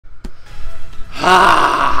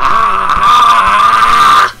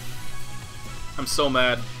I'm so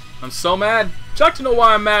mad. I'm so mad. Would you like to know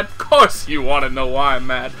why I'm mad? Of course you want to know why I'm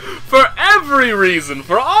mad. For every reason.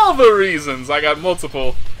 For all the reasons. I got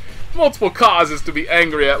multiple causes to be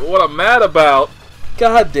angry at. But what I'm mad about...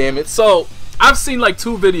 God damn it. So, I've seen like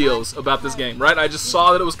 2 videos about this game, right? I just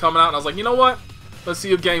saw that it was coming out and I was like, you know what? Let's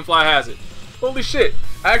see if Gamefly has it. Holy shit.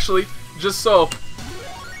 Actually, just so...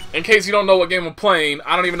 in case you don't know what game I'm playing,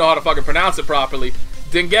 I don't even know how to fucking pronounce it properly.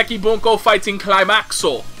 Dengeki Bunko fighting Climax.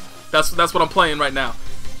 That's what I'm playing right now.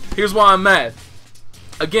 Here's why I'm mad.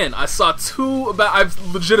 Again, I saw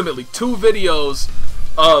legitimately 2 videos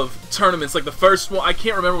of tournaments. Like the first one, I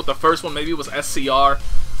can't remember what the first one, maybe it was SCR.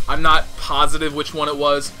 I'm not positive which one it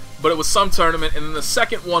was, but it was some tournament. And then the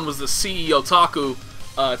second one was the CE Otaku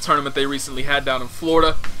tournament they recently had down in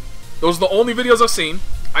Florida. Those are the only videos I've seen.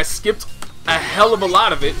 I skipped a hell of a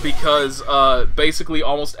lot of it because basically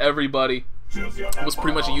almost everybody was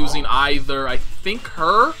pretty much using either, I think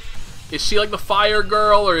her? Is she like the fire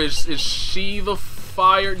girl, or is she the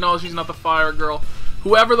fire? No, she's not the fire girl.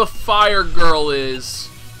 Whoever the fire girl is,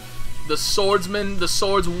 the swordsman, the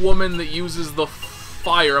swordswoman that uses the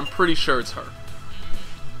fire, I'm pretty sure it's her.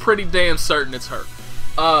 Pretty damn certain it's her.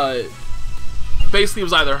 Basically it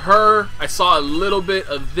was either her, I saw a little bit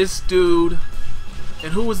of this dude,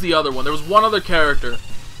 and who was the other one? There was one other character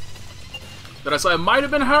that I saw. It might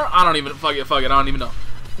have been her. I don't even, fuck it, I don't even know.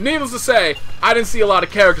 Needless to say, I didn't see a lot of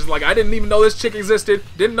characters. Like, I didn't even know this chick existed.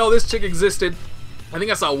 Didn't know this chick existed. I think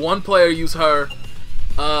I saw one player use her.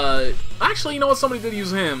 Actually, you know what? Somebody did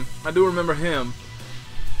use him. I do remember him.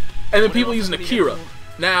 And then people using Akira.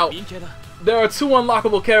 Now, there are 2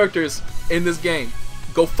 unlockable characters in this game.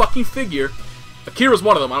 Go fucking figure. Akira's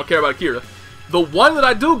one of them. I don't care about Akira. The one that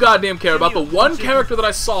I do goddamn care about, the one character that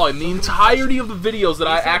I saw in the entirety of the videos that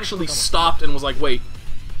I actually stopped and was like, wait,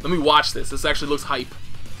 let me watch this. This actually looks hype.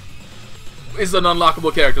 Is an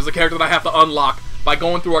unlockable character. It's a character that I have to unlock by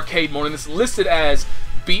going through arcade mode, and it's listed as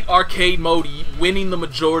beat arcade mode, winning the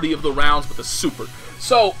majority of the rounds with a super.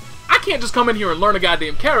 So, I can't just come in here and learn a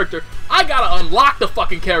goddamn character. I gotta unlock the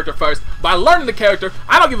fucking character first. By learning the character,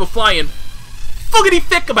 I don't give a flying fuckity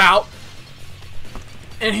fick about.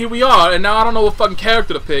 And here we are, and now I don't know what fucking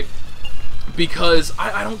character to pick. Because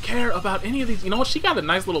I don't care about any of these. You know what? She got a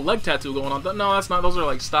nice little leg tattoo going on. No, that's not. Those are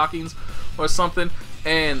like stockings or something.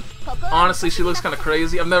 And honestly, she looks kind of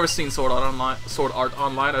crazy. I've never seen Sword Art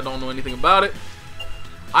Online. I don't know anything about it.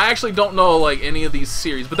 I actually don't know like any of these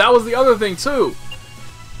series. But that was the other thing too.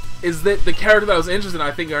 Is that the character that I was interested in?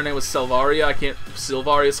 I think her name was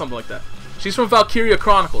Sylvaria, something like that. She's from Valkyria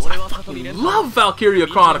Chronicles. I fucking love Valkyria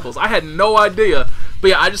Chronicles. I had no idea. But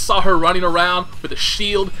yeah, I just saw her running around with a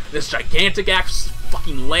shield, this gigantic axe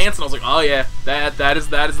fucking lance, and I was like, oh yeah, that is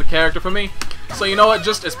the character for me. So you know what,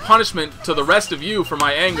 just as punishment to the rest of you for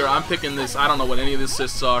my anger, I'm picking this. I don't know what any of these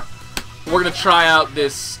systs are. We're gonna try out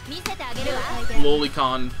this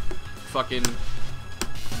Lolicon fucking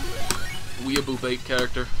weeaboo bait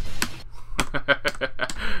character.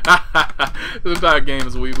 This entire game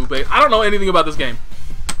is a weeaboo bait. I don't know anything about this game.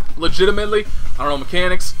 Legitimately, I don't know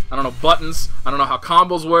mechanics, I don't know buttons, I don't know how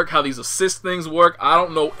combos work, how these assist things work, I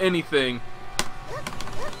don't know anything.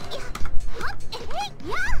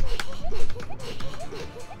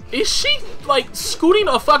 Is she, like, scooting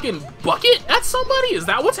a fucking bucket at somebody? Is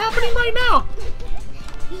that what's happening right now?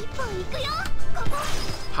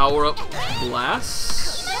 Power up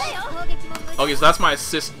blast? Okay, so that's my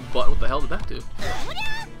assist button. What the hell did that do?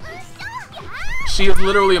 She is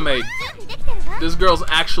literally a maid. This girl's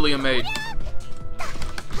actually a maid.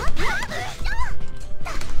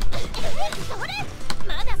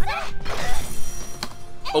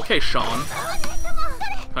 Okay, Sean.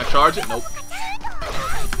 Can I charge it? Nope.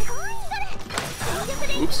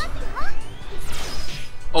 Oops.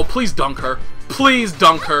 Oh, please dunk her. Please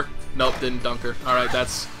dunk her. Nope, didn't dunk her. Alright,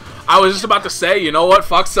 that's... I was just about to say, you know what?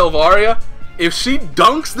 Fuck Sylvaria. If she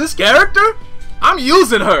dunks this character, I'm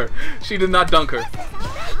using her. She did not dunk her.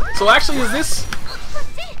 So actually, is this...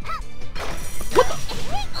 What the...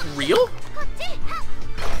 Real?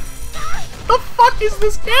 The fuck is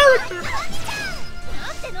this character?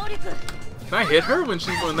 Can I hit her when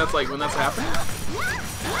that's happening?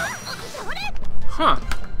 Huh.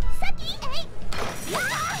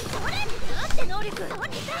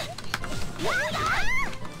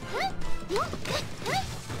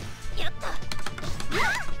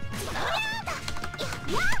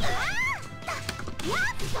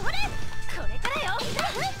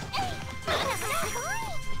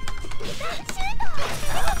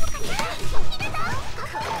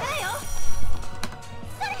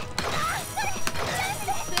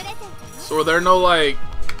 So are there no, like,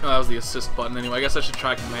 Oh, that was the assist button anyway. I guess I should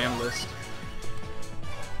try command list.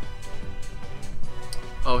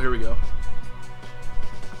 Oh, here we go.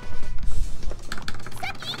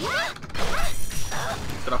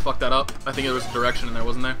 Did I fuck that up? I think there was a direction in there,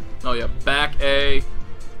 wasn't there? Oh yeah, back A,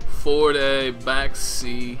 forward A, back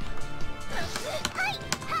C.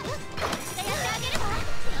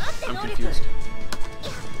 I'm confused.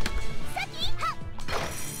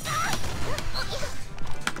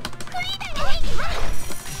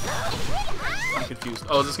 I'm confused.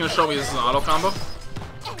 Oh, is this gonna show me this is an auto combo?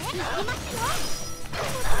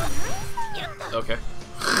 Okay.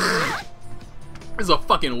 This is a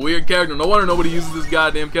fucking weird character. No wonder nobody uses this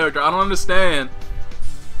goddamn character. I don't understand.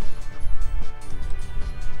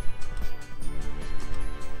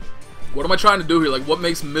 What am I trying to do here? Like, what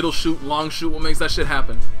makes middle shoot, long shoot? What makes that shit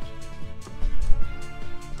happen?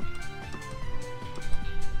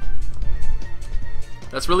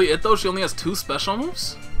 That's really it, though? She only has 2 special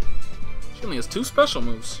moves? She only has 2 special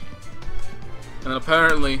moves. And then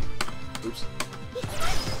apparently... Oops.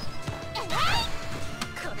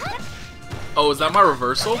 Oh, is that my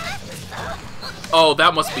reversal? Oh,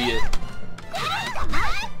 that must be it.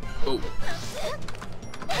 Oh.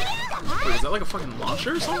 Wait, is that like a fucking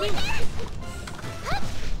launcher or something?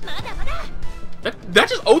 That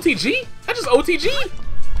just OTG? That just OTG?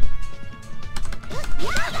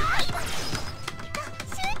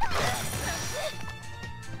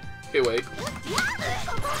 Okay, wait.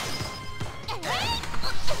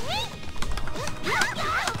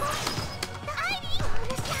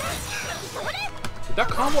 Did that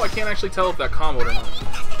combo? I can't actually tell if that comboed or not.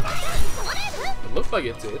 It looked like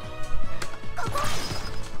it did.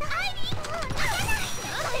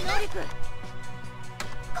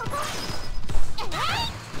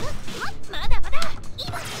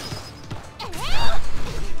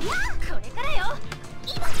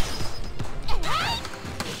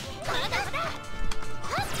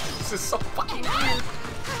 This is so fucking weird.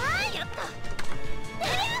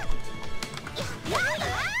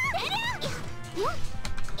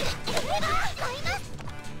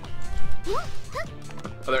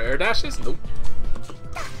 Are there air dashes? Nope.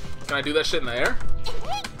 Can I do that shit in the air?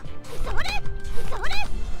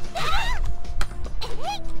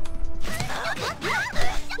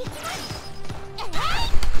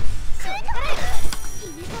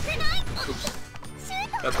 Oops.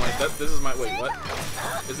 That's my. This is my. Wait, what?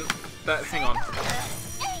 Isn't that? Hang on.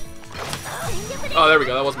 Oh, there we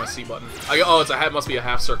go. That was my C button. Oh, it must be a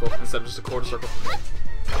half circle instead of just a quarter circle. Well,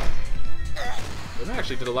 that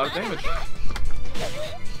actually did a lot of damage.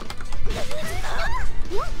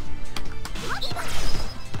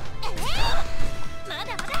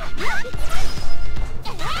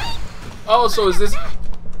 Oh, so is this...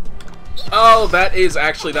 Oh, that is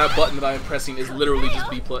actually... That button that I am pressing is literally just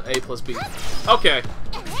A plus B. Okay.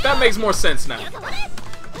 That makes more sense now.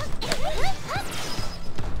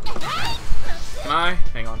 Can I?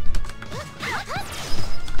 Hang on.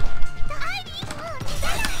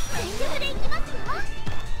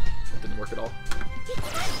 That didn't work at all.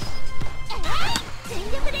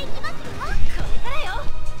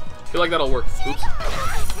 I feel like that'll work. Oops.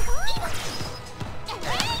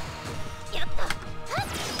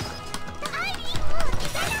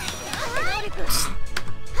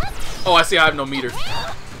 Oh, I see I have no meter.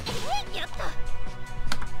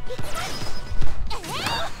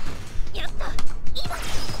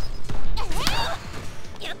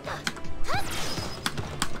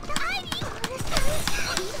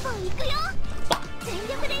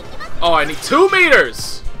 Oh, I need 2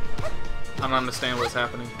 meters! I don't understand what's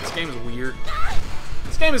happening. This game is weird.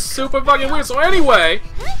 This game is super fucking weird. So anyway,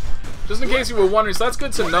 just in case you were wondering, so that's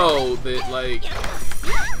good to know that, like...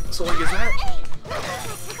 So, like, is that...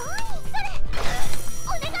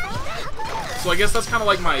 So I guess that's kind of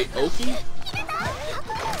like my Oki?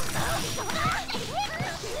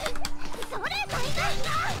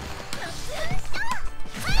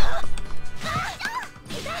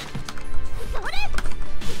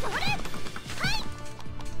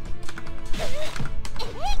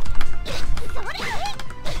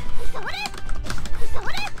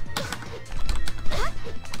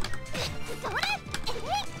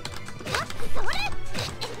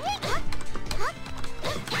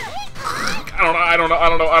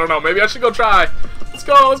 I don't know. Maybe I should go try. Let's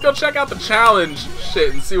go check out the challenge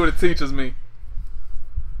shit and see what it teaches me.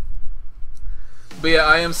 But yeah,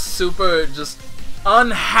 I am super just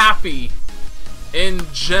unhappy in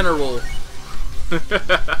general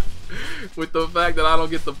with the fact that I don't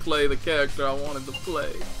get to play the character I wanted to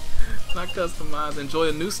play. Not customized. Enjoy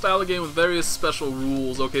a new style of game with various special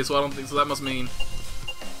rules. Okay, so I don't think so. That must mean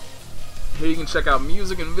Here you can check out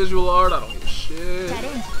music and visual art. I don't give a shit.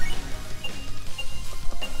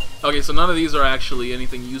 Okay, so none of these are actually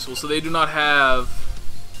anything useful. So they do not have...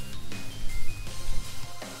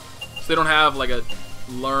 So they don't have like a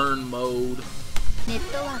learn mode.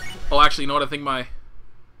 Oh, actually, you know what? I think my...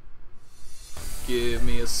 Give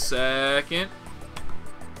me a second.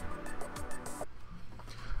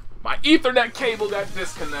 My Ethernet cable got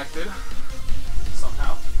disconnected.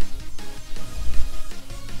 Somehow.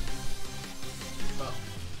 Oh.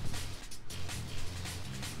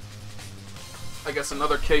 I guess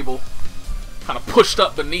another cable kind of pushed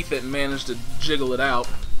up beneath it and managed to jiggle it out.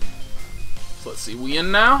 So let's see. We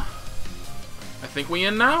in now? I think we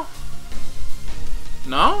in now?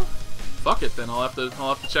 No? Fuck it then. I'll have to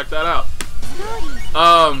check that out.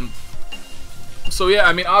 So yeah,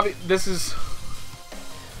 I mean, this is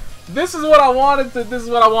what I wanted to. This is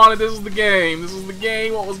what I wanted. This was the game. This was the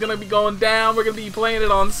game. What was gonna be going down? We're gonna be playing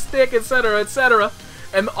it on stick, etc., etc.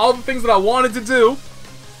 And all the things that I wanted to do.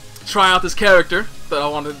 Try out this character that I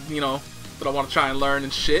wanted, you know, that I want to try and learn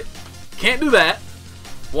and shit. Can't do that.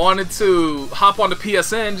 Wanted to hop onto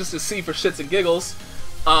PSN just to see for shits and giggles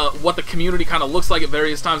what the community kind of looks like at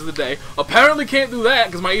various times of the day. Apparently can't do that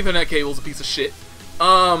because my Ethernet cable is a piece of shit.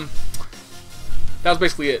 That was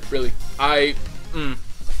basically it, really.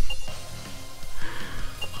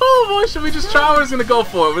 Oh boy, should we just try? We're just gonna go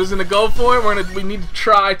for it. We're just gonna go for it. We need to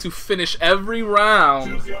try to finish every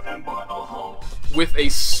round with a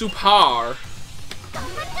super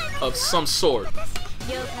of some sort.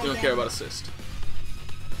 We don't care about assist.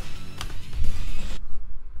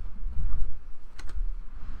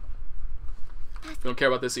 We don't care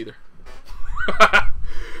about this either.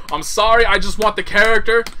 I'm sorry, I just want the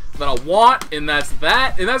character that I want, and that's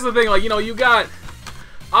that. And that's the thing, like, you know, you got...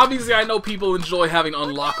 Obviously, I know people enjoy having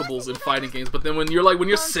unlockables in fighting games, but then when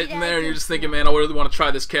you're sitting there and you're just thinking, man, I really want to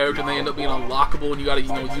try this character, and they end up being unlockable, and you gotta, you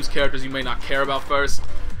know, use characters you may not care about first,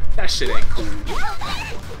 that shit ain't cool.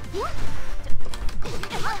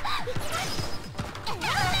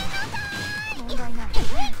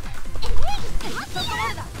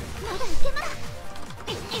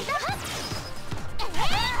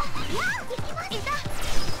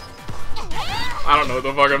 I don't know what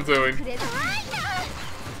the fuck I'm doing.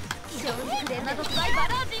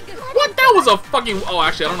 What? That was a fucking... Oh,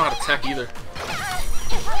 actually, I don't know how to tech either.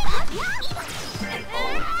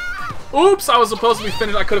 Oops, I was supposed to be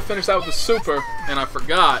finished. I could have finished that with the super, and I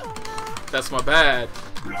forgot. That's my bad.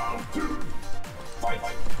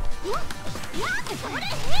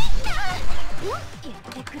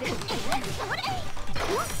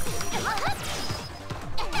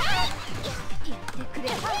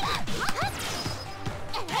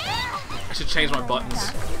 I should change my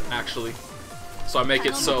buttons, actually. So I make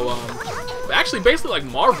it so, actually, basically like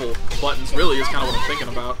Marvel buttons, really, is kind of what I'm thinking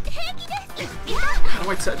about. How do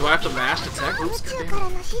I do I have to mash to tech? Oops,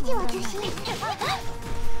 goddamn.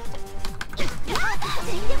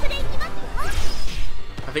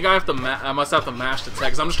 I think I have to I must have to mash to tech,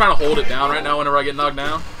 because I'm just trying to hold it down right now whenever I get knocked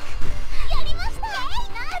down.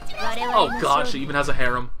 Oh god, she even has a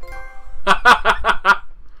harem.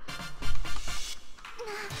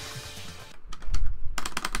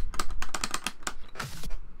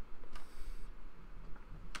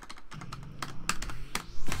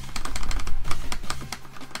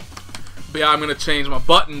 But yeah, I'm gonna change my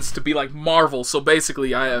buttons to be like Marvel. So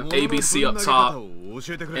basically, I have A, B, C up top,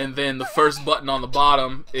 and then the first button on the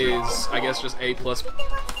bottom is, I guess, just A plus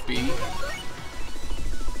B.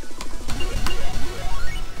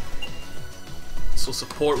 So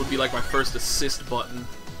support would be like my first assist button,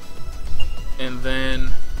 and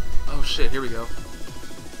then, oh shit, here we go.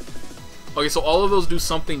 Okay, so all of those do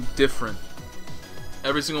something different.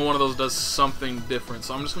 Every single one of those does something different.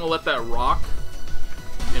 So I'm just gonna let that rock.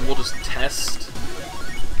 And we'll just test.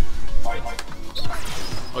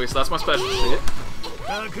 Okay, so that's my special shit.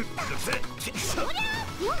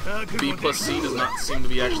 B plus C does not seem to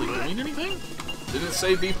be actually doing anything. Didn't it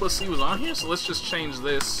say B plus C was on here? So let's just change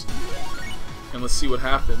this. And let's see what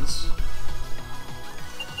happens.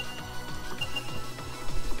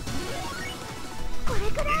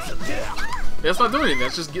 Yeah, that's not doing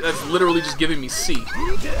anything. That's literally just giving me C.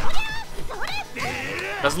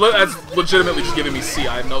 That's legitimately just giving me C.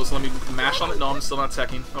 I have no, so let me mash on it. No, I'm still not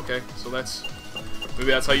teching. Okay, so that's...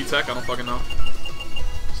 Maybe that's how you tech? I don't fucking know.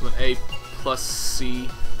 So then A plus C,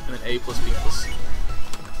 and then A plus B plus C.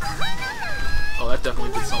 Oh, that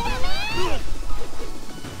definitely did something.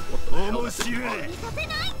 What the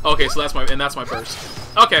hell? Okay, so that's my... And that's my burst.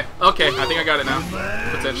 Okay, okay, I think I got it now.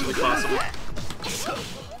 Potentially, possibly.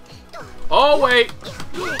 Oh, wait!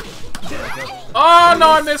 Oh,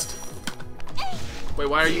 no, I missed!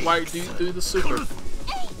 Wait, why do you do the super?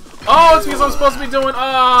 Oh, it's because I'm supposed to be doing... Oh,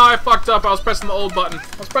 I fucked up. I was pressing the old button.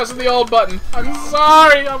 I was pressing the old button. I'm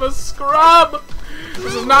sorry. I'm a scrub.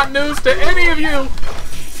 This is not news to any of you.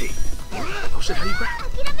 Oh, shit. How do you grab?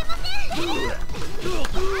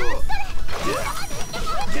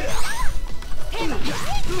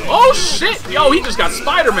 Oh, shit. Yo, he just got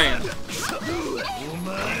Spider-Man.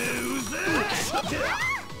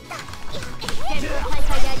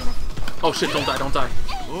 Oh, shit. Don't die. Don't die.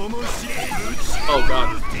 Oh,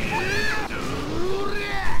 God.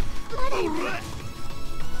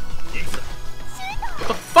 What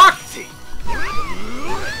the fuck?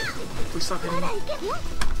 Please stop hitting me.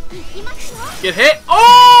 Get hit.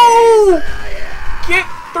 Oh! Get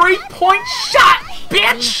 3-point shot,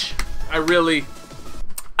 bitch! I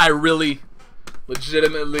really,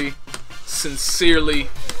 legitimately, sincerely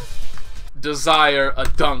desire a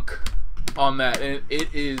dunk on that. And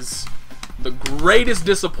it is the greatest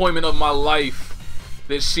disappointment of my life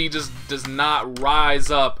that she just does not rise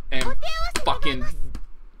up and fucking...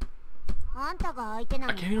 I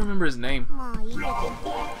can't even remember his name.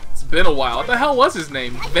 It's been a while. What the hell was his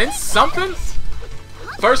name? Vince something?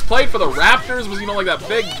 First played for the Raptors, was, you know, like that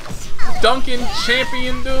big dunking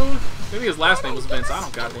champion dude? Maybe his last name was Vince. I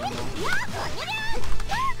don't goddamn know.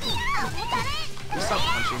 Stop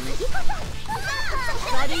punching me.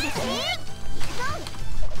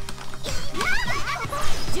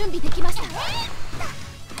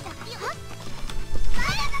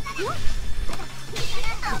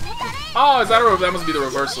 Oh, is that a... That must be the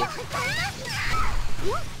reversal.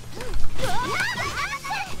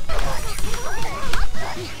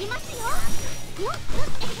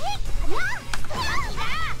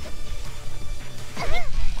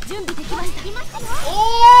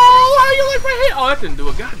 Oh, how you like my hit? Oh, that didn't do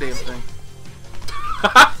a goddamn thing.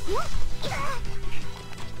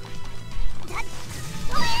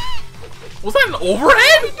 Was that an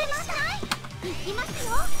overhead?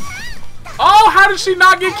 Oh, how did she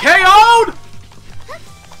not get KO'd?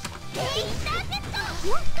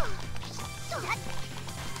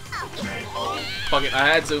 Fuck it, I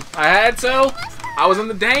had to. I was in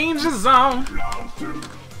the danger zone.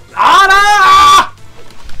 Ah,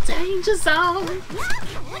 no! Danger zone.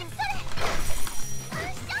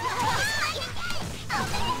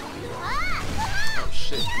 Oh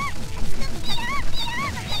shit.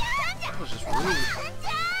 That was just rude.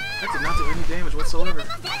 That did not do any damage whatsoever.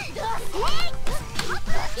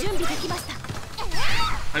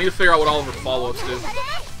 I need to figure out what all of her follow-ups do.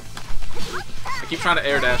 I keep trying to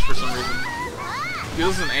air dash for some reason. Dude,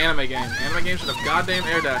 this is an anime game. Anime games should have goddamn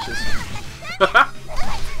air dashes.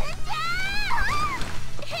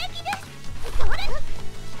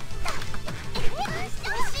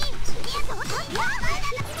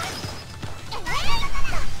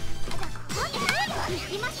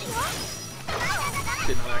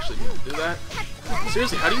 Did not actually mean to do that.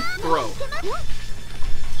 Seriously, how do you throw?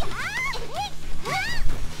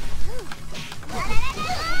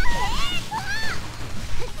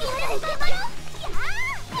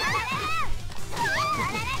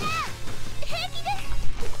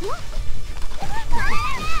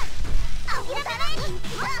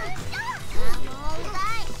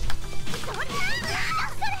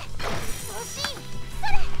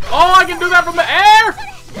 Oh, I can do that from the air!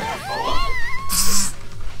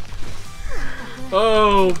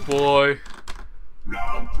 Oh boy.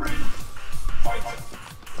 Round 3. Fight.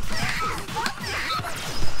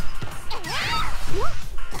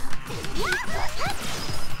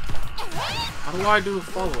 How do I do the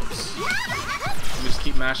follow-ups? Let me just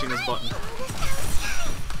keep mashing this button.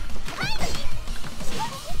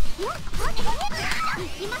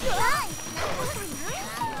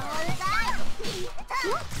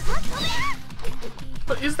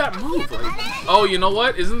 What is that move? Like, oh, you know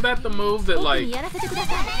what? Isn't that the move that, like...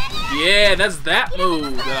 Yeah, that's that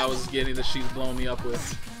move that I was getting that she's blowing me up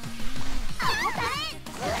with.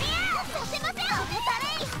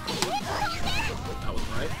 That was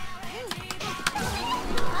right.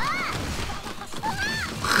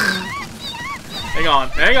 Hang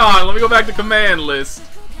on. Let me go back to command list.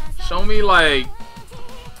 Show me, like...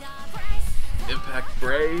 Impact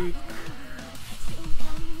break.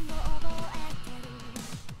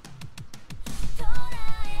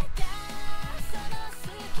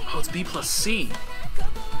 Oh, it's B plus C.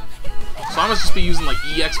 So I must just be using like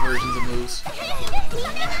EX versions of moves.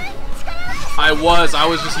 I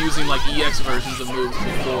was just using like EX versions of moves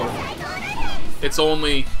before. It's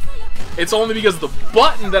only because the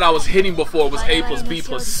button that I was hitting before was A plus B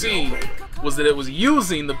plus C, was that it was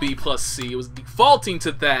using the B plus C. It was defaulting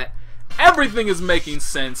to that. Everything is making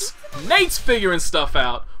sense. Nate's figuring stuff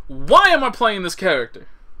out. Why am I playing this character?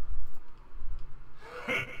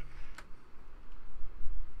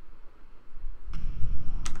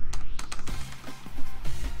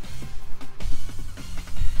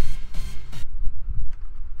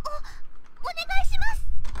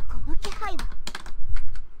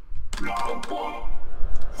 Round 1.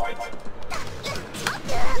 Fight.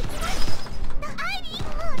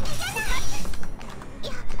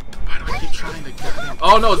 Why do I keep trying to get him?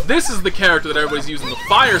 Oh no, this is the character that everybody's using, the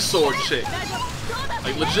fire sword chick.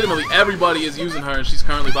 Like legitimately everybody is using her and she's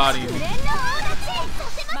currently bodying me.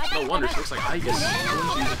 No wonder she looks like Aegis. I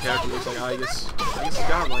wouldn't use a character that looks like Aegis. Aegis is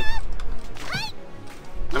godlike.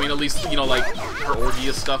 I mean, at least, you know, like her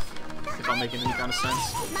Orgia stuff, if I'm making any kind of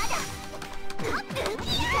sense.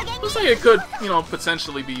 Looks like it could, you know,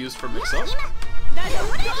 potentially be used for mix-up.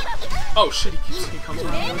 Oh shit, he comes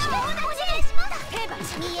around this way.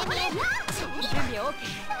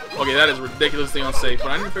 Okay, that is ridiculously unsafe,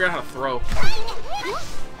 but I need to figure out how to throw.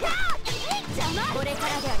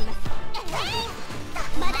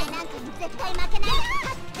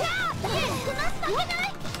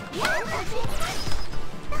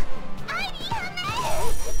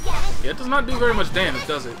 Yeah, it does not do very much damage,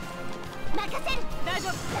 does it?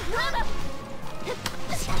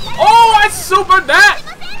 Oh, I supered that!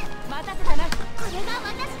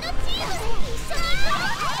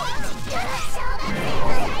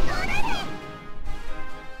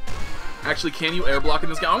 Actually, can you air block in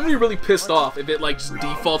this game? I'm gonna be really pissed off if it like just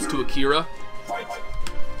defaults to Akira.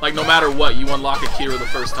 Like no matter what, you unlock Akira the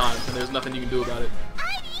first time, and there's nothing you can do about it.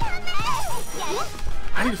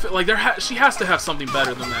 I need to feel like she has to have something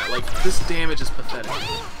better than that. Like this damage is pathetic.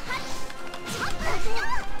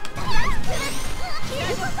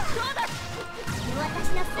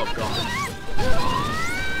 Oh god.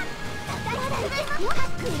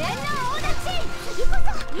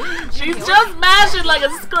 She's just mashing like a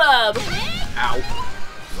scrub. Ow.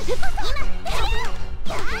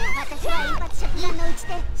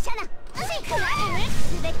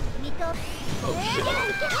 Oh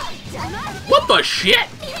shit. What the shit?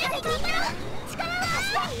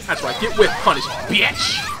 That's right, get whipped punish,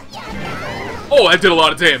 bitch. Oh, that did a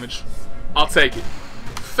lot of damage. I'll take it.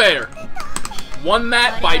 Fair. Won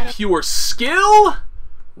that by pure skill,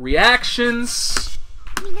 reactions.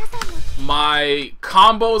 My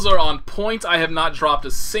combos are on point. I have not dropped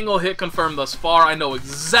a single hit confirmed thus far. I know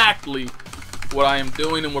exactly what I am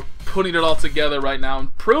doing, and we're putting it all together right now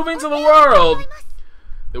and proving to the world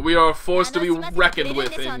that we are a force to be reckoned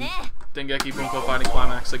with in Dengeki Bunko Fighting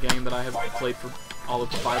Climax, a game that I have played for all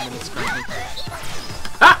of 5 minutes currently.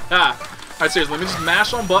 Ha ha! Alright, seriously, let me just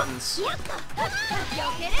mash on buttons. I don't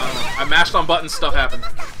know. I mashed on buttons, stuff happened.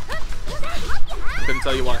 I couldn't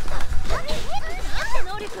tell you why.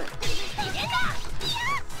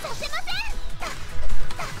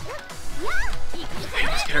 Man,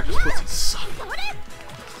 this character's pussy sucks.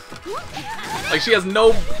 Like, she has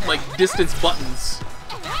no, like, distance buttons.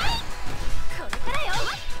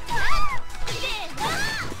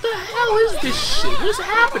 What the hell is this shit? What is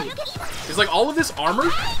happening? Is, like, all of this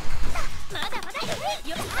armor?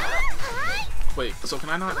 Wait, so can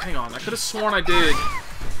I not? Hang on, I could have sworn I did.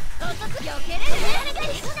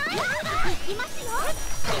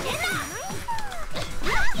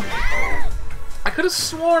 I could have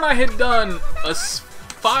sworn I had done a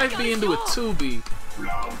 5B into a 2B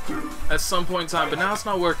at some point in time, but now it's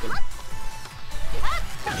not working.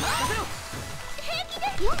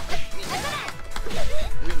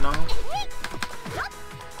 No.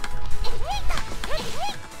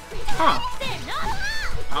 Huh.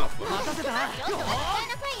 I don't fucking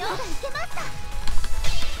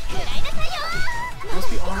must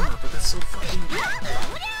be armor, but that's so fucking...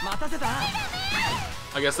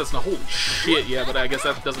 I guess that's not... Holy shit, yeah, but I guess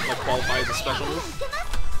that doesn't like qualify as a special move.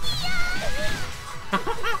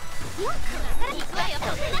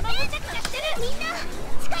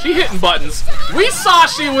 She hitting buttons. We saw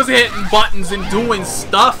she was hitting buttons and doing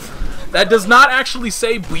stuff. That does not actually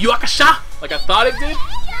say Buyakasha like I thought it did,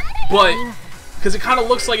 but because it kind of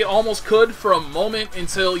looks like it almost could for a moment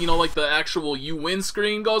until, you know, like the actual you win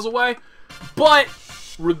screen goes away. But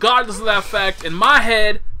regardless of that fact, in my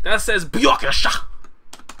head, that says Buyakasha.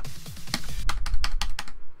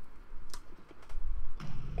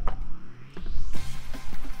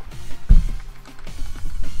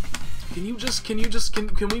 Can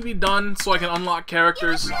we be done so I can unlock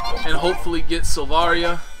characters and hopefully get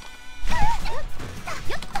Sylvaria?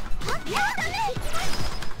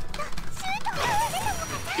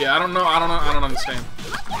 Yeah, I don't understand.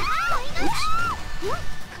 Oops.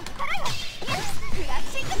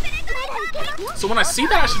 So when I see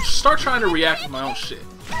that, I should start trying to react with my own shit.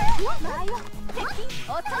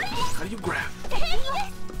 How do you grab?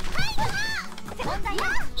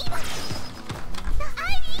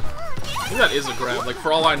 I think that is a grab. Like,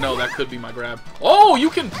 for all I know, that could be my grab. Oh, you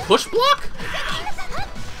can push block?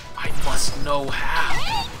 I must know how.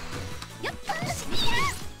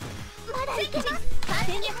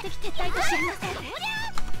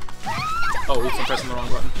 Oh, oops, I'm pressing the wrong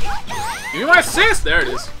button. Give me my assist! There it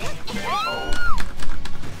is.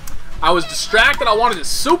 I was distracted. I wanted to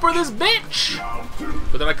super this bitch!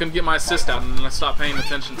 But then I couldn't get my assist out, and then I stopped paying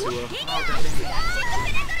attention to her.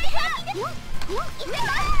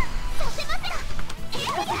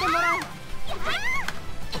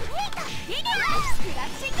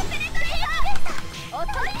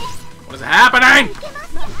 What is happening?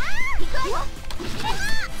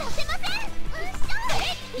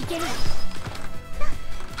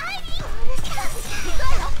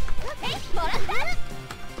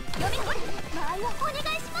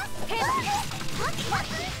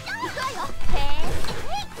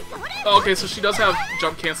 Okay, so she does have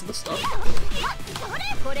jump cancel and stuff.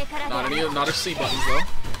 Not her C buttons though.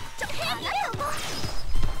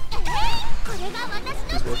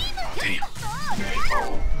 Please work. Damn.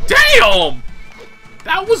 Damn!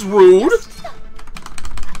 That was rude!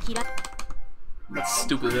 That's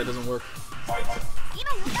stupid, that doesn't work.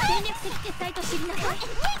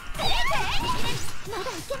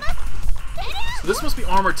 So this must be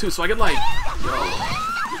armor too, so I get like...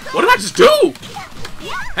 What did I just do?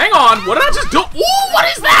 Hang on, what did I just do? Ooh, what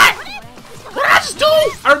is that? What did I just do?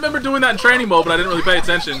 I remember doing that in training mode, but I didn't really pay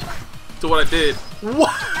attention to what I did.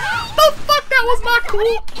 What the fuck? That was not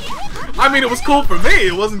cool. I mean, it was cool for me.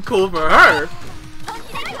 It wasn't cool for her.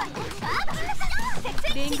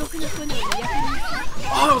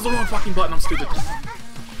 Oh, that was the wrong fucking button. I'm stupid.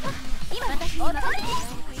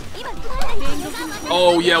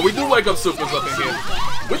 Oh yeah, we do wake up supers up in here.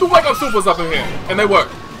 We do wake up supers up in here, and they work.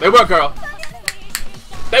 They work, girl.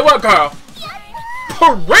 They work, girl.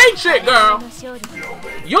 Preach it, girl.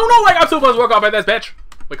 You know wake up supers work up at this bitch.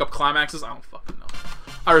 Wake up climaxes. I don't fucking know.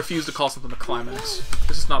 I refuse to call something a climax.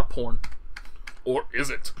 This is not a porn, or is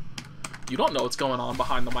it? You don't know what's going on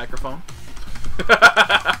behind the microphone.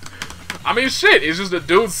 I mean, shit, it's just a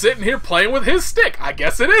dude sitting here playing with his stick. I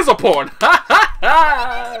guess it is a porn.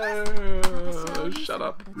 Shut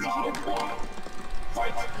up.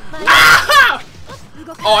 Ah!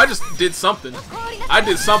 Oh, I just did something. I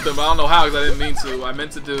did something, but I don't know how because I didn't mean to. I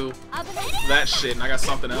meant to do that shit, and I got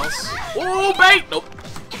something else. Oh, bait! Nope.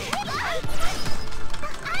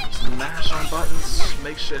 Just mash on buttons,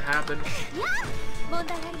 make shit happen.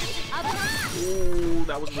 Ooh,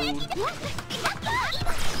 that was rude.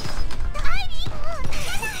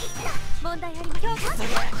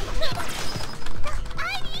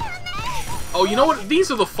 Oh, you know what?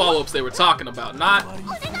 These are the follow-ups they were talking about. Not,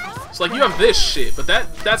 it's like you have this shit, but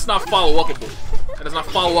that's not follow-upable. That is not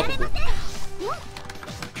follow-upable.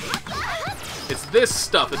 It's this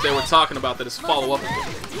stuff that they were talking about that is follow-upable.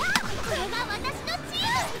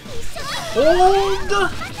 Hold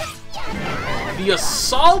the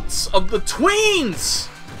assaults of the tweens!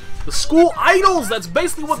 The school idols! That's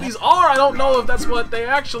basically what these are! I don't know if that's what they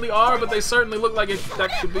actually are, but they certainly look like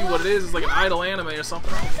that could be what it is. It's like an idol anime or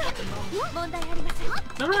something.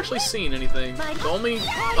 Never actually seen anything. The only...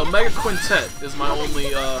 Omega Quintet is my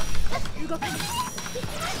only,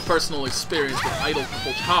 personal experience with idol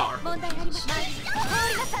culture.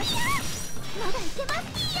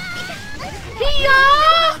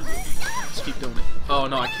 Just keep doing it. Oh,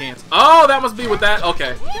 no, I can't. Oh, that must be with that.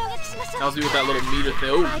 Okay. That must be with that little meter thing.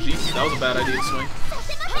 Oh, jeez. That was a bad idea to swing.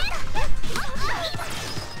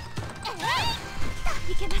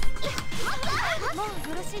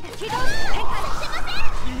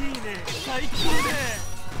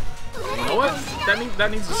 You know what?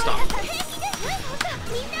 That needs to stop.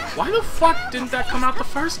 Why the fuck didn't that come out the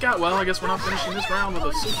first guy? Well, I guess we're not finishing this round with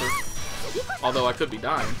a super. Although I could be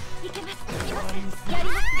dying.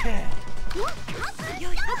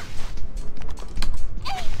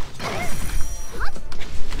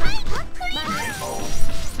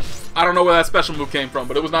 I don't know where that special move came from,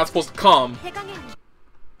 but it was not supposed to come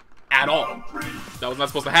at all. That was not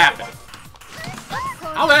supposed to happen.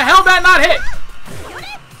 How the hell did that not hit?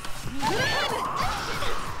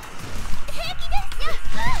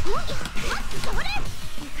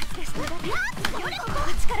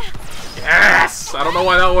 Yes! I don't know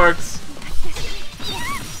why that works.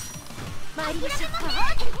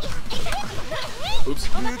 Oops.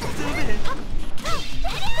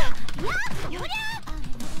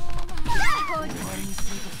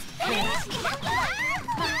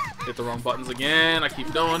 Hit the wrong buttons again. I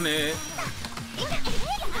keep doing it.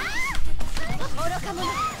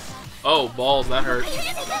 Oh, balls, that hurt.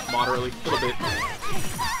 Moderately, a little bit.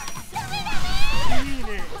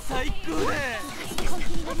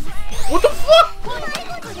 What the fuck?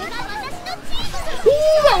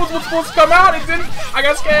 Ooh, that was what's supposed to come out. It didn't. I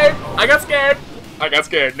got scared. I got scared. I got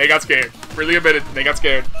scared. They got scared. Really admitted. They got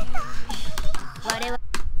scared.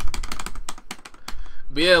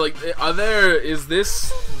 But yeah, like, is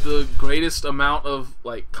this the greatest amount of,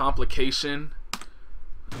 like, complication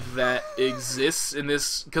that exists in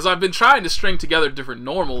this? Because I've been trying to string together different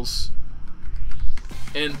normals,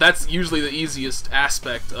 and that's usually the easiest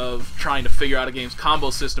aspect of trying to figure out a game's combo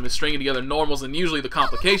system, is stringing together normals, and usually the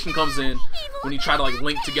complication comes in when you try to, like,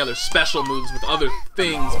 link together special moves with other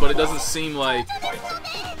things, but it doesn't seem like...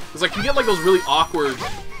 Because I can get, like, those really awkward,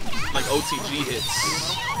 like, OTG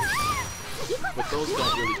hits, but those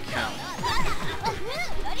don't really count.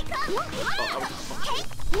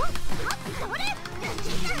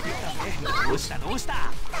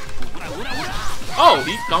 Oh,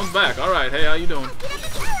 he comes back. Alright, hey, how you doing?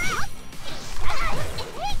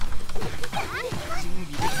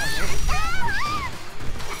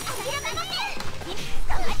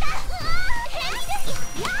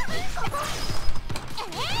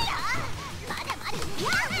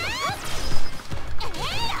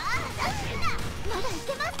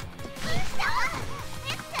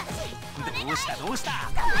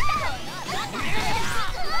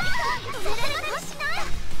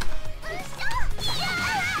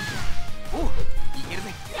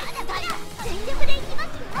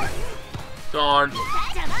 Darn.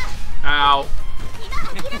 Ow.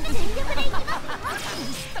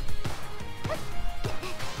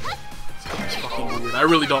 It's fucking weird. I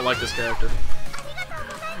really don't like this character.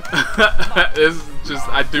 This is just,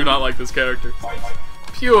 I do not like this character.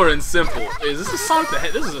 Pure and simple. Is this a Sonic the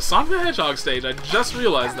Hedgehog? This is a Sonic the Hedgehog stage. I just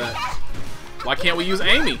realized that. Why can't we use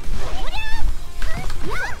Amy?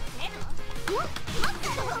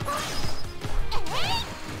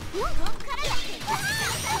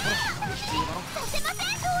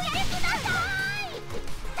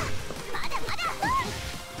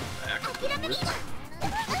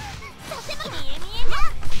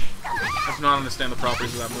 I do not understand the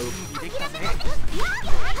properties of that move.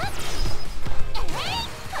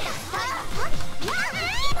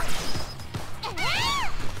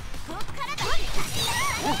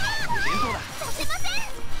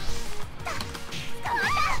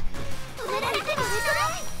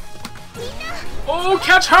 Oh,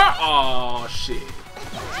 catch her! Oh, shit.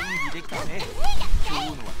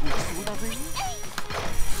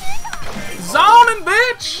 Zoning,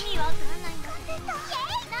 bitch!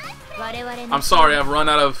 I'm sorry, I've run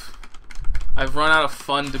out of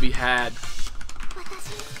fun to be had.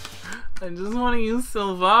 I just want to use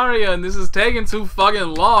Silvaria, and this is taking too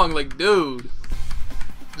fucking long. Like, dude,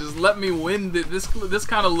 just let me win. This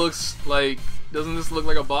kind of looks like, doesn't this look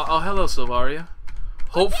like a boss? Oh, hello, Silvaria.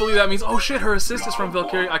 Hopefully that means, oh shit, her assist is from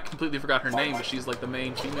Valkyria. I completely forgot her name, but she's like the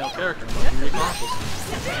main female character in Valkyria Chronicles.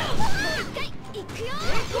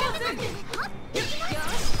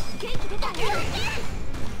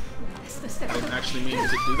 I didn't actually mean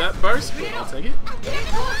to do that first, but I'll take it.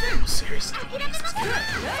 Oh, seriously, I want to use this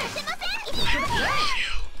character.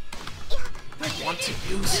 I want to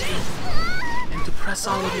use you and to press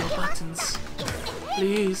all of your buttons.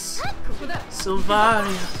 Please,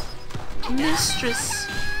 Silvaria, mistress.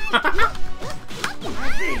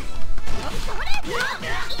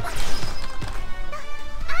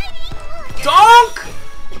 Donk!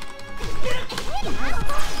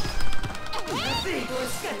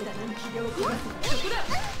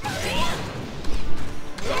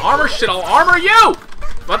 The armor shit, I'll armor you!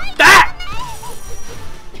 But that!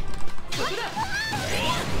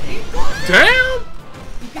 Damn!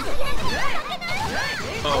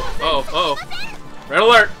 Oh, oh, oh. Red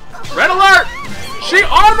alert! Red alert! She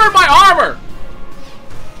armored my armor!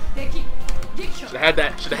 Should've had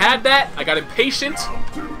that. Should've had that. I got impatient.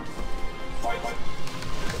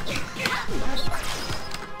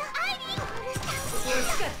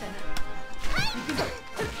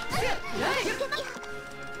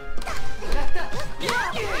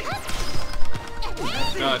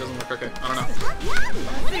 No, it doesn't work. Okay, I don't know.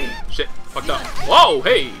 Shit, fucked up. Whoa,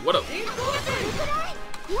 hey, what up?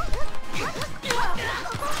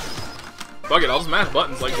 Fuck it, I'll just mash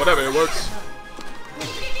buttons, like, whatever, it works.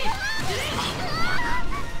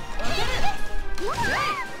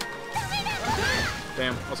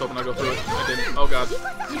 Damn, I was hoping I'd go through it. I didn't. Oh god.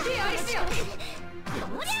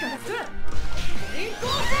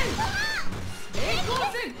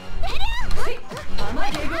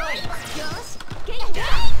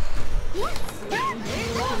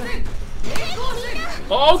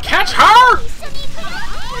 Oh, catch her!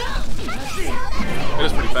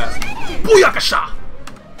 fast. Booyakasha!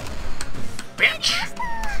 Bitch!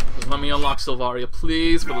 Just let me unlock Sylvaria,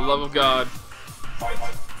 please, for the love of God.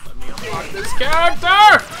 Let me unlock this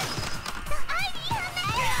character!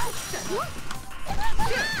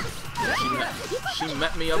 She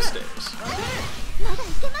met me upstairs.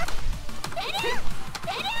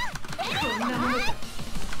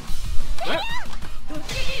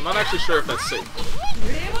 I'm not actually sure if that's safe.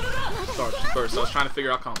 Start first. I was trying to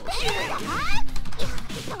figure out combos.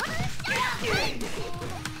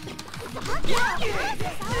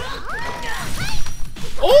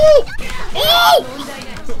 Oh! Oh!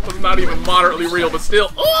 It was not even moderately real, but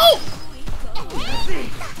still. Oh!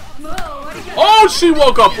 Oh, she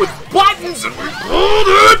woke up with buttons and we pulled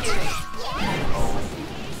it!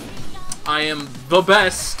 I am the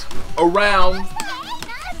best around.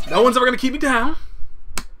 No one's ever gonna keep me down.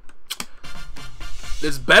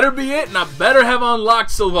 This better be it, and I better have unlocked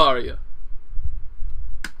Sylvaria.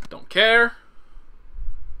 Don't care.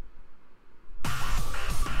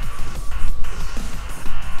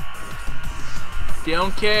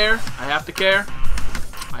 Don't care. I have to care.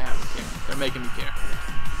 I have to care. They're making me care.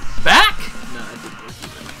 Back? No, I didn't work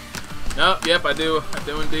either. No, yep, I do. I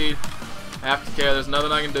do indeed. I have to care. There's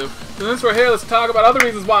nothing I can do. So since we're here, let's talk about other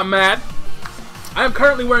reasons why I'm mad. I am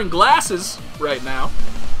currently wearing glasses right now.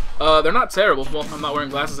 They're not terrible. Well, I'm not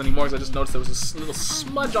wearing glasses anymore because I just noticed there was a little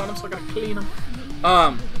smudge on them, so I gotta clean them.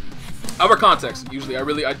 I wear contacts usually.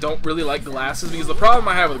 I don't really like glasses because the problem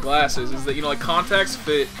I have with glasses is that, you know, like, contacts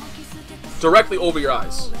fit directly over your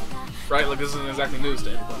eyes, right? Like, this isn't exactly news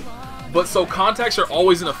to anybody. But so contacts are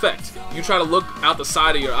always in effect. You try to look out the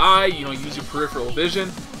side of your eye, you know, use your peripheral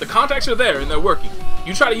vision. The contacts are there and they're working.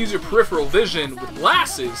 You try to use your peripheral vision with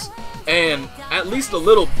glasses, and at least a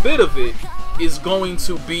little bit of it is going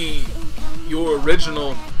to be your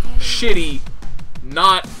original shitty,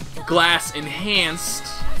 not glass enhanced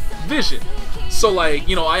vision. So, like,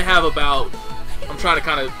 you know, I have about, I'm trying to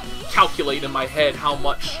kind of calculate in my head how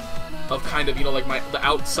much of kind of, you know, like the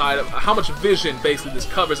outside of how much vision basically this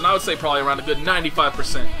covers, and I would say probably around a good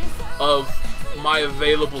 95% of my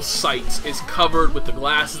available sight is covered with the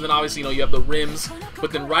glasses. And then obviously, you know, you have the rims,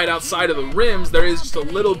 but then right outside of the rims there is just a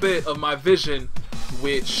little bit of my vision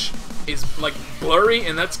which is like blurry,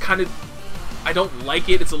 and that's kind of, I don't like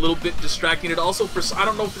it. It's a little bit distracting. It also, I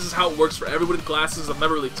don't know if this is how it works for everybody with glasses. I've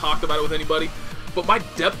never really talked about it with anybody, but my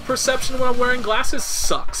depth perception when I'm wearing glasses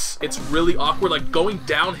sucks. It's really awkward. Like, going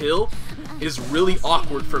downhill is really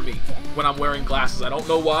awkward for me when I'm wearing glasses. I don't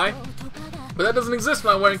know why, but that doesn't exist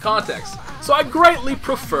when I'm wearing contacts. So I greatly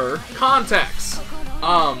prefer contacts.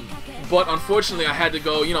 But unfortunately I had to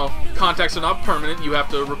go, you know, contacts are not permanent. You have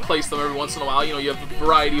to replace them every once in a while. You know, you have a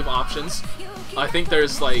variety of options. I think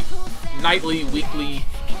there's like nightly, weekly,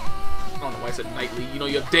 I don't know why I said nightly. You know,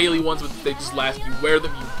 you have daily ones, but they just last. You wear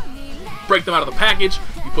them, you break them out of the package,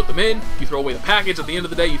 you put them in, you throw away the package. At the end of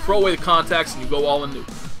the day, you throw away the contacts and you go all in new.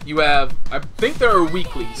 You have, I think there are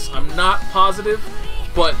weeklies. I'm not positive,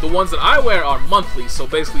 but the ones that I wear are monthly. So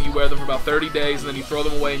basically you wear them for about 30 days and then you throw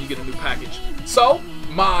them away and you get a new package. So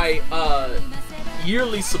my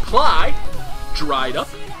yearly supply dried up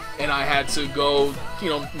and I had to go, you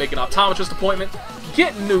know, make an optometrist appointment,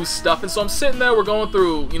 get new stuff. And so I'm sitting there, we're going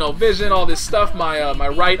through, you know, vision, all this stuff. My my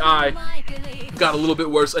right eye got a little bit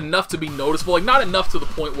worse, enough to be noticeable. Like, not enough to the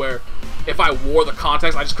point where if I wore the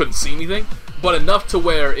contacts I just couldn't see anything, but enough to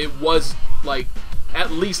where it was like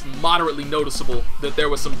at least moderately noticeable that there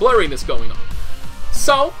was some blurriness going on.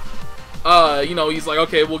 So you know, he's like,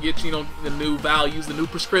 okay, we'll get, you know, the new values, the new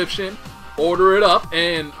prescription, order it up,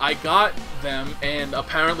 and I got them, and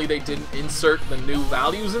apparently they didn't insert the new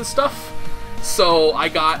values and stuff, so I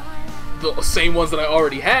got the same ones that I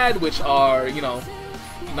already had, which are, you know,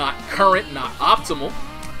 not current, not optimal.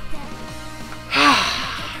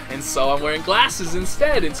 And so I'm wearing glasses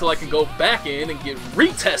instead until I can go back in and get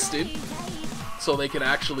retested so they can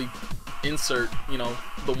actually insert, you know,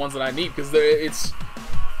 the ones that I need, because it's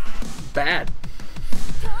bad.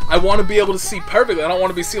 I want to be able to see perfectly. I don't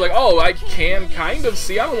want to be see like, oh, I can kind of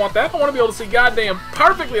see. I don't want that. I want to be able to see goddamn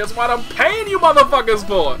perfectly. That's what I'm paying you motherfuckers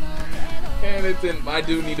for. And it didn't. I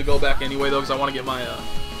do need to go back anyway though, because I want to get my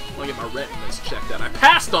retinas checked out. I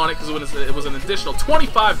passed on it because it was an additional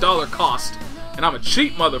 $25 cost, and I'm a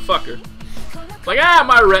cheap motherfucker. Like,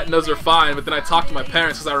 my retinas are fine. But then I talked to my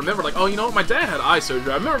parents because I remember, like, oh, you know what, my dad had eye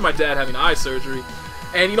surgery. I remember my dad having eye surgery,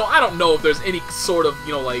 and you know, I don't know if there's any sort of,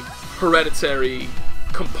 you know, like, hereditary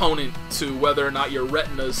component to whether or not your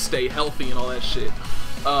retinas stay healthy and all that shit.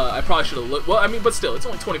 I probably should have looked. Well, I mean, but still, it's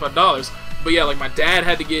only $25. But yeah, like, my dad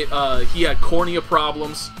had to get, he had cornea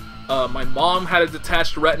problems. My mom had a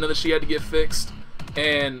detached retina that she had to get fixed.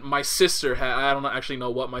 And my sister had, I don't actually know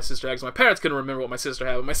what my sister had, because my parents couldn't remember what my sister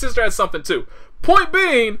had, but my sister had something too. Point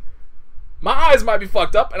being, my eyes might be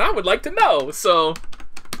fucked up, and I would like to know. So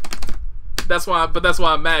that's why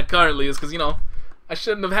I'm mad currently, is because, you know, I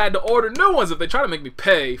shouldn't have had to order new ones if they try to make me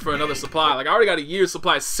pay for another supply. Like, I already got a year's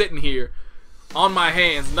supply sitting here on my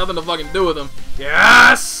hands, nothing to fucking do with them.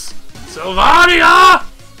 Yes! Sylvania!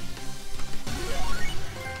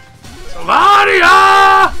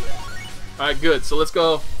 Sylvania! Alright, good. So let's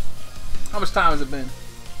go. How much time has it been?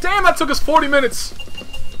 Damn, that took us 40 minutes.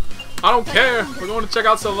 I don't care. We're going to check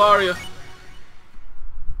out Sylvaria.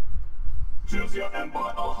 Choose your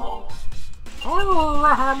empire home. That's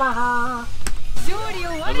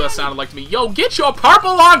what that sounded like to me. Yo, get your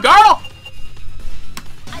purple on, girl!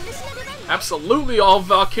 Absolutely, all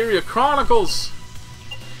Valkyria Chronicles.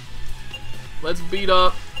 Let's beat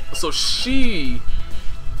up. So she's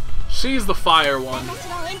the fire one.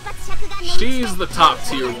 She's the top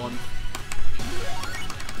tier one.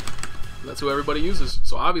 That's who everybody uses.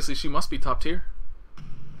 So obviously she must be top tier.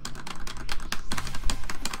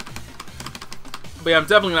 But yeah, I'm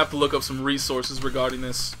definitely gonna have to look up some resources regarding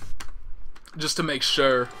this, just to make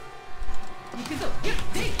sure.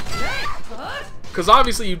 Because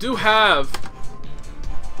obviously you do have...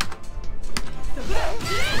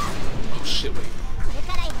 Oh shit, wait.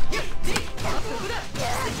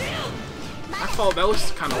 That looks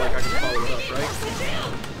kind of like I can follow it up, right?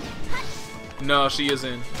 No, she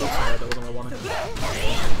isn't. Oops, sorry, that wasn't what I wanted.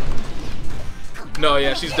 No,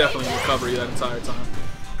 yeah, she's definitely in recovery that entire time.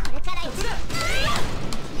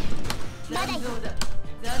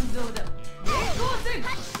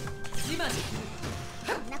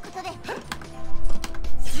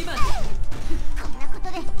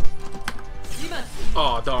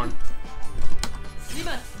 Oh, darn.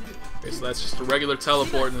 Okay, so that's just a regular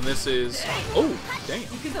teleport, and this is... Oh, damn.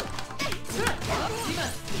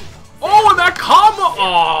 Oh, and that combo!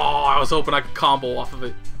 Oh, I was hoping I could combo off of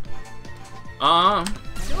it.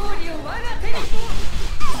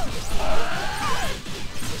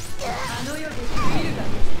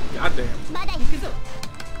 Goddamn.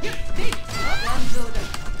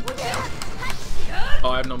 Oh,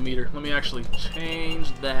 I have no meter. Let me actually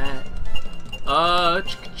change that.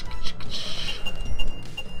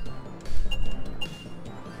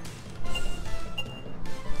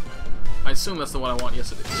 I assume that's the one I want.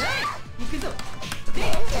 Yes, it is.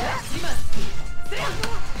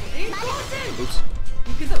 Oops.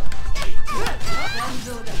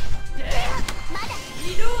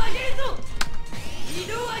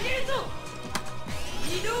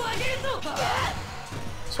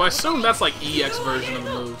 So I assume that's like EX version of the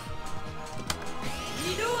move.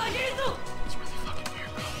 It's really fucking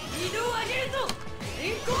weird, bro.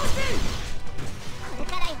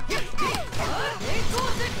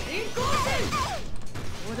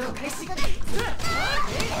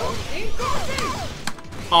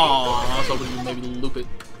 Oh, I was hoping you maybe loop it.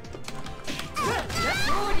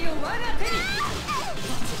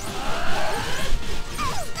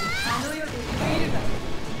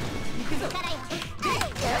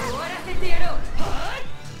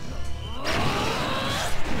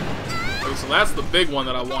 Okay, so that's the big one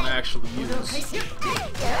that I want to actually use.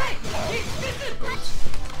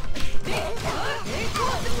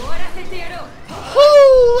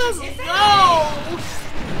 Woo! Let's go!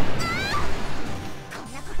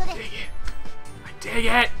 I dig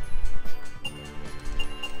it!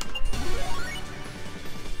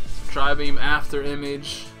 Tri-beam after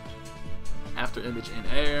image in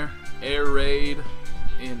air, air raid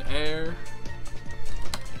in air.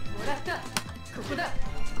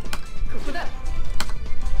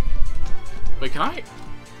 Wait, can I?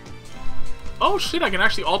 Oh shit, I can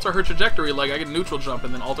actually alter her trajectory, like I can neutral jump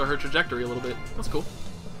and then alter her trajectory a little bit. That's cool.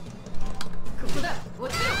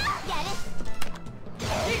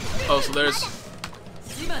 Oh, so there's...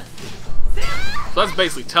 So that's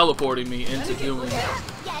basically teleporting me into doing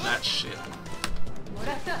that shit.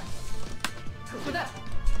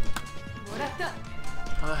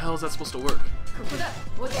 How the hell is that supposed to work?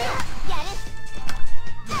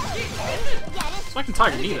 So I can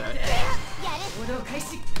Tiger Knee that.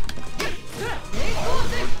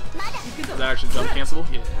 Is that actually jump cancelable?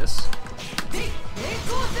 Yes.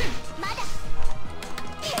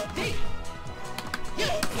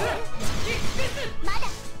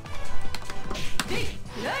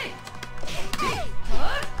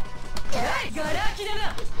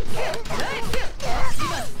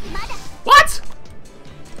 What?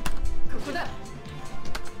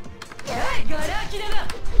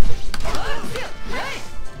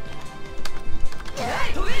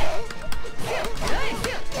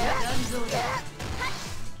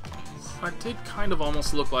 That did kind of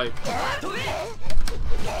almost look like...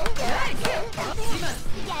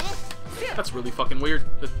 That's really fucking weird.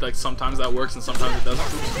 That, like, sometimes that works and sometimes it doesn't.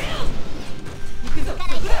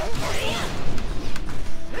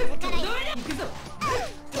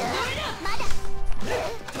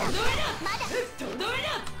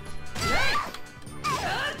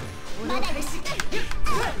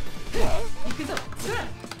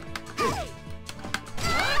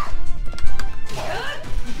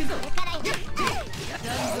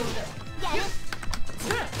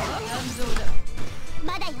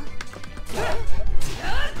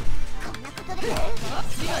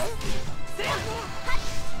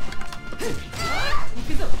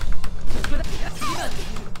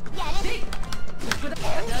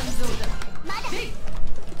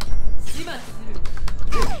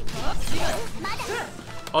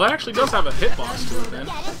 Oh, that actually does have a hitbox to it, then.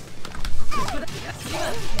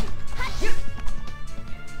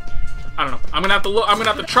 I don't know. I'm gonna have to look. I'm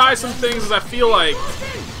gonna have to try some things, as I feel like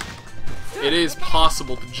it is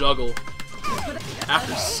possible to juggle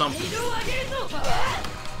after something.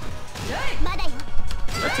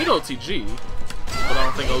 I did OTG, but I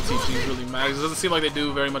don't think OTG really matters. It doesn't seem like they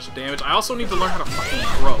do very much damage. I also need to learn how to fucking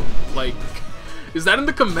throw. Like, is that in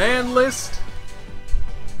the command list?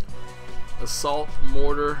 Assault,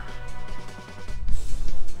 mortar,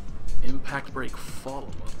 impact break,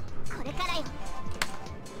 follow-up.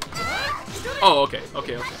 Oh, okay,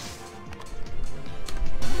 okay, okay.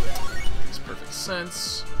 Makes perfect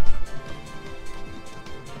sense.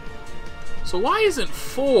 So why isn't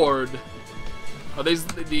Ford? Are these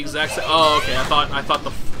the exact same? Oh, okay. I thought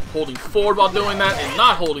the holding forward while doing that and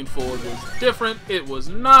not holding forward was different. It was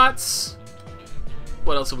not.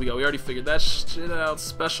 What else have we got? We already figured that shit out.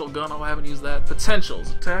 Special gun. Oh, I haven't used that.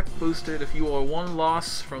 Potentials. Attack boosted if you are one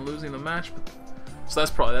loss from losing the match. So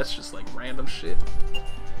that's just like random shit.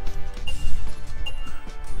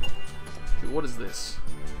 Okay, what is this?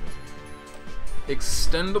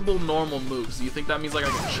 Extendable normal moves. Do you think that means like I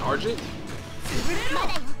can charge it?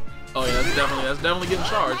 Oh yeah, that's definitely getting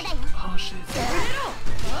charged. Oh shit.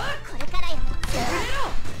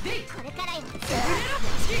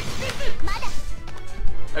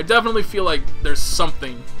 I definitely feel like there's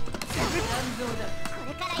something.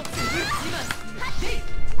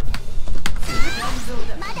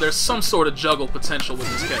 There's some sort of juggle potential with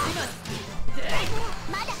this character.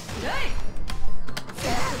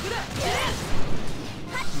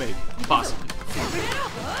 Maybe. Possibly.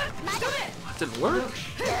 That didn't work?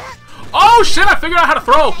 Oh shit, I figured out how to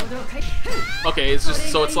throw! Okay, it's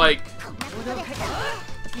just, so it's like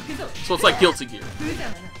Guilty Gear.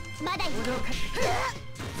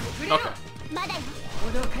 Okay.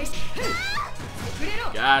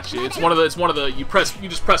 Gotcha. It's one of the you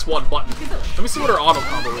just press one button. Let me see what her auto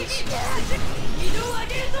combo is.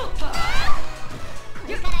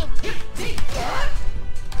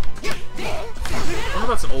 I wonder if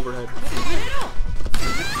that's an overhead.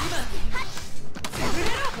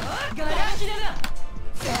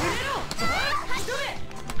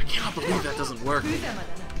 I cannot believe that doesn't work.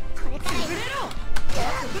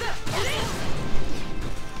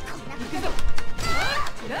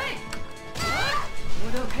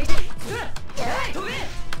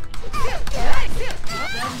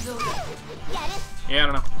 Yeah,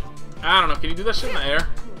 I don't know. Can you do that shit in the air?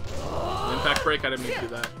 Impact break? I didn't mean to do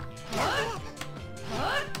that.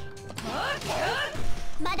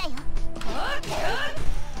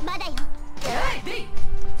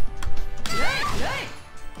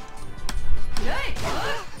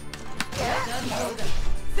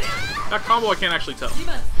 That combo I can't actually tell.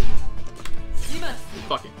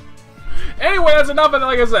 Fuck it. Anyway, that's enough of it.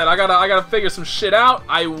 Like I said, I gotta figure some shit out.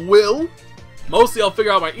 I will. Mostly I'll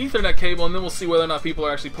figure out my Ethernet cable and then we'll see whether or not people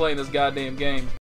are actually playing this goddamn game.